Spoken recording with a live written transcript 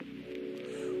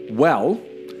Well,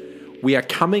 we are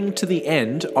coming to the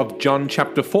end of John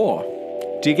chapter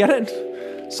 4. Do you get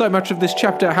it? So much of this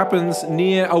chapter happens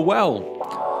near a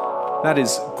well. That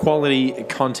is quality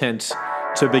content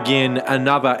to begin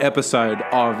another episode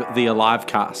of the Alive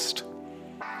Cast.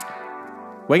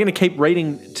 We're going to keep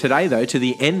reading today, though, to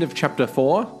the end of chapter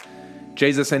 4.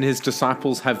 Jesus and his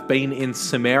disciples have been in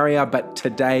Samaria, but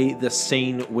today the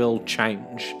scene will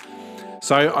change.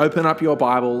 So open up your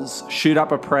Bibles, shoot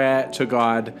up a prayer to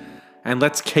God, and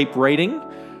let's keep reading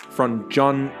from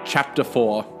John chapter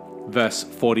 4, verse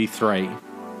 43.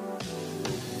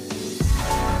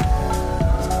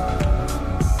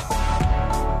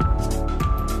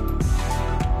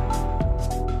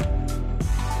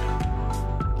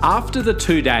 After the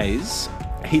 2 days,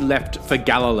 he left for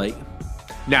Galilee.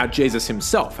 Now, Jesus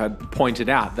himself had pointed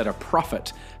out that a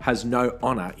prophet has no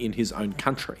honor in his own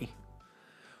country.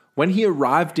 When he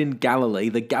arrived in Galilee,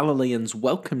 the Galileans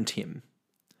welcomed him.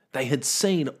 They had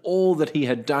seen all that he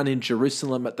had done in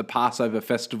Jerusalem at the Passover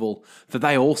festival, for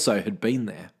they also had been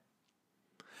there.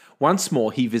 Once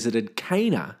more he visited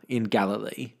Cana in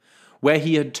Galilee, where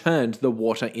he had turned the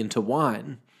water into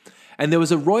wine. And there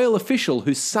was a royal official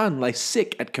whose son lay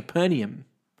sick at Capernaum.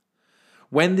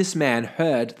 When this man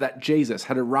heard that Jesus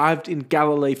had arrived in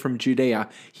Galilee from Judea,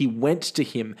 he went to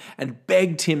him and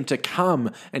begged him to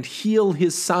come and heal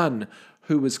his son,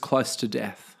 who was close to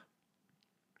death.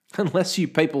 "Unless you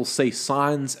people see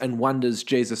signs and wonders,"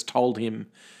 Jesus told him,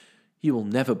 "you will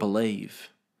never believe."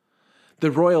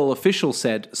 The royal official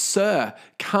said, "Sir,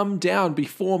 come down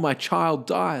before my child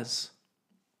dies."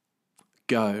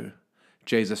 "Go,"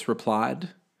 Jesus replied,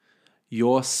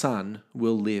 "your son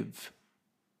will live."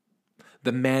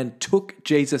 The man took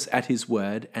Jesus at his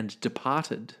word and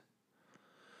departed.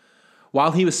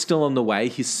 While he was still on the way,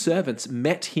 his servants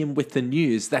met him with the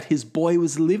news that his boy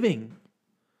was living.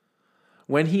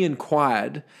 When he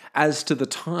inquired as to the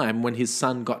time when his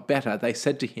son got better, they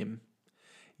said to him,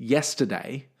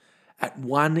 "Yesterday, at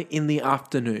 1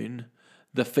 p.m,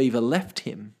 the fever left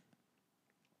him."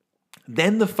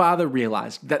 Then the father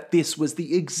realized that this was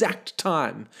the exact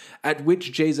time at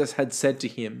which Jesus had said to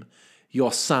him,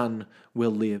 "Your son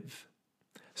will live."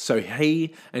 So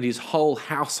he and his whole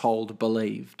household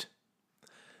believed.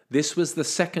 This was the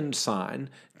second sign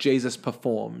Jesus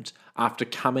performed after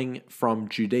coming from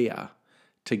Judea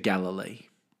to Galilee.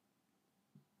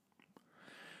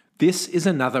 This is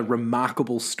another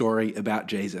remarkable story about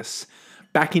Jesus.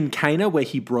 Back in Cana, where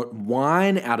he brought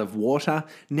wine out of water,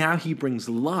 now he brings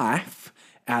life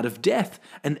out of death,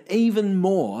 an even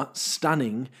more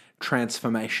stunning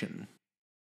transformation.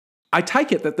 I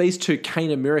take it that these two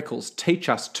Cana miracles teach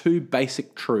us two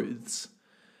basic truths.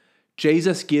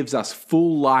 Jesus gives us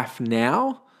full life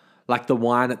now, like the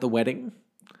wine at the wedding,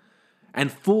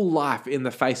 and full life in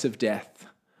the face of death,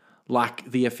 like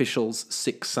the official's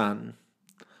sick son.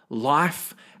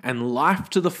 Life and life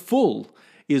to the full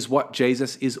is what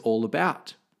Jesus is all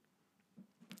about.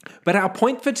 But our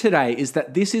point for today is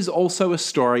that this is also a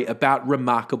story about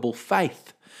remarkable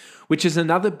faith, which is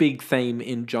another big theme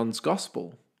in John's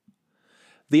Gospel.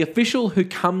 The official who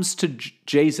comes to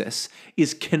Jesus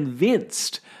is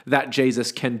convinced that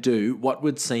Jesus can do what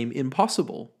would seem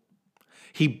impossible.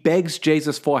 He begs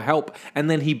Jesus for help, and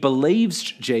then he believes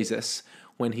Jesus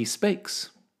when he speaks.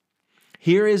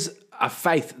 Here is a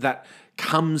faith that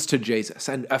comes to Jesus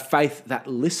and a faith that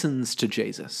listens to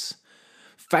Jesus.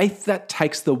 Faith that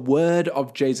takes the word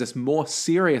of Jesus more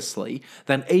seriously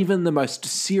than even the most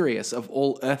serious of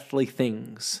all earthly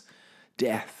things,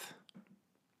 death.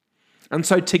 And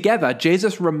so together,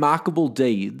 Jesus' remarkable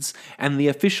deeds and the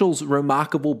official's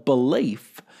remarkable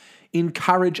belief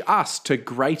encourage us to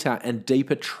greater and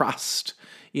deeper trust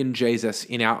in Jesus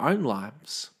in our own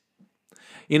lives.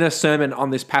 In a sermon on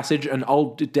this passage, an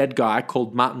old dead guy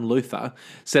called Martin Luther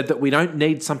said that we don't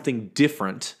need something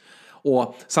different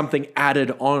or something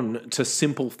added on to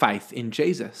simple faith in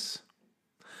Jesus.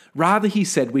 Rather, he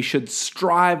said we should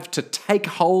strive to take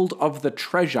hold of the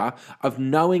treasure of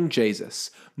knowing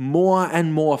Jesus more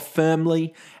and more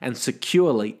firmly and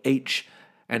securely each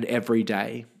and every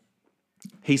day.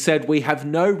 He said we have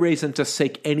no reason to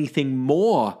seek anything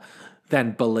more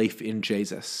than belief in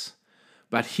Jesus.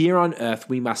 But here on earth,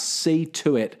 we must see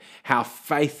to it how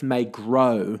faith may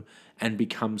grow and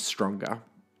become stronger.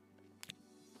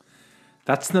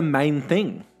 That's the main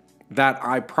thing that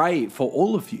I pray for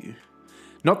all of you.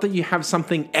 Not that you have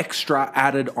something extra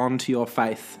added onto your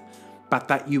faith, but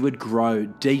that you would grow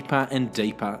deeper and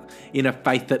deeper in a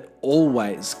faith that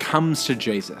always comes to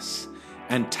Jesus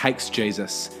and takes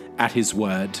Jesus at his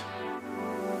word.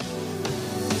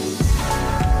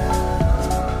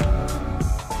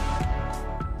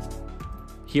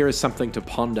 here is something to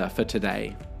ponder for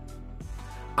today.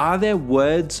 Are there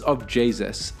words of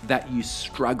Jesus that you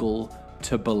struggle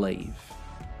to believe?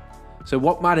 So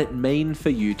what might it mean for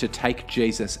you to take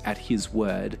Jesus at his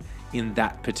word in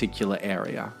that particular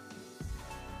area?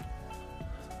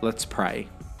 Let's pray.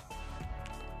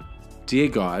 Dear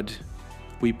God,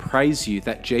 we praise you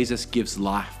that Jesus gives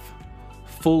life,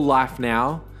 full life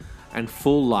now and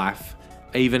full life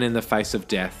even in the face of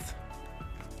death.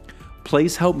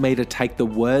 Please help me to take the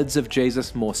words of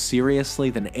Jesus more seriously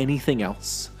than anything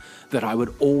else, that I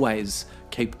would always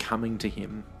keep coming to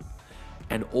him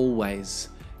and always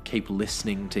keep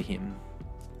listening to him.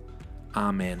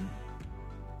 Amen.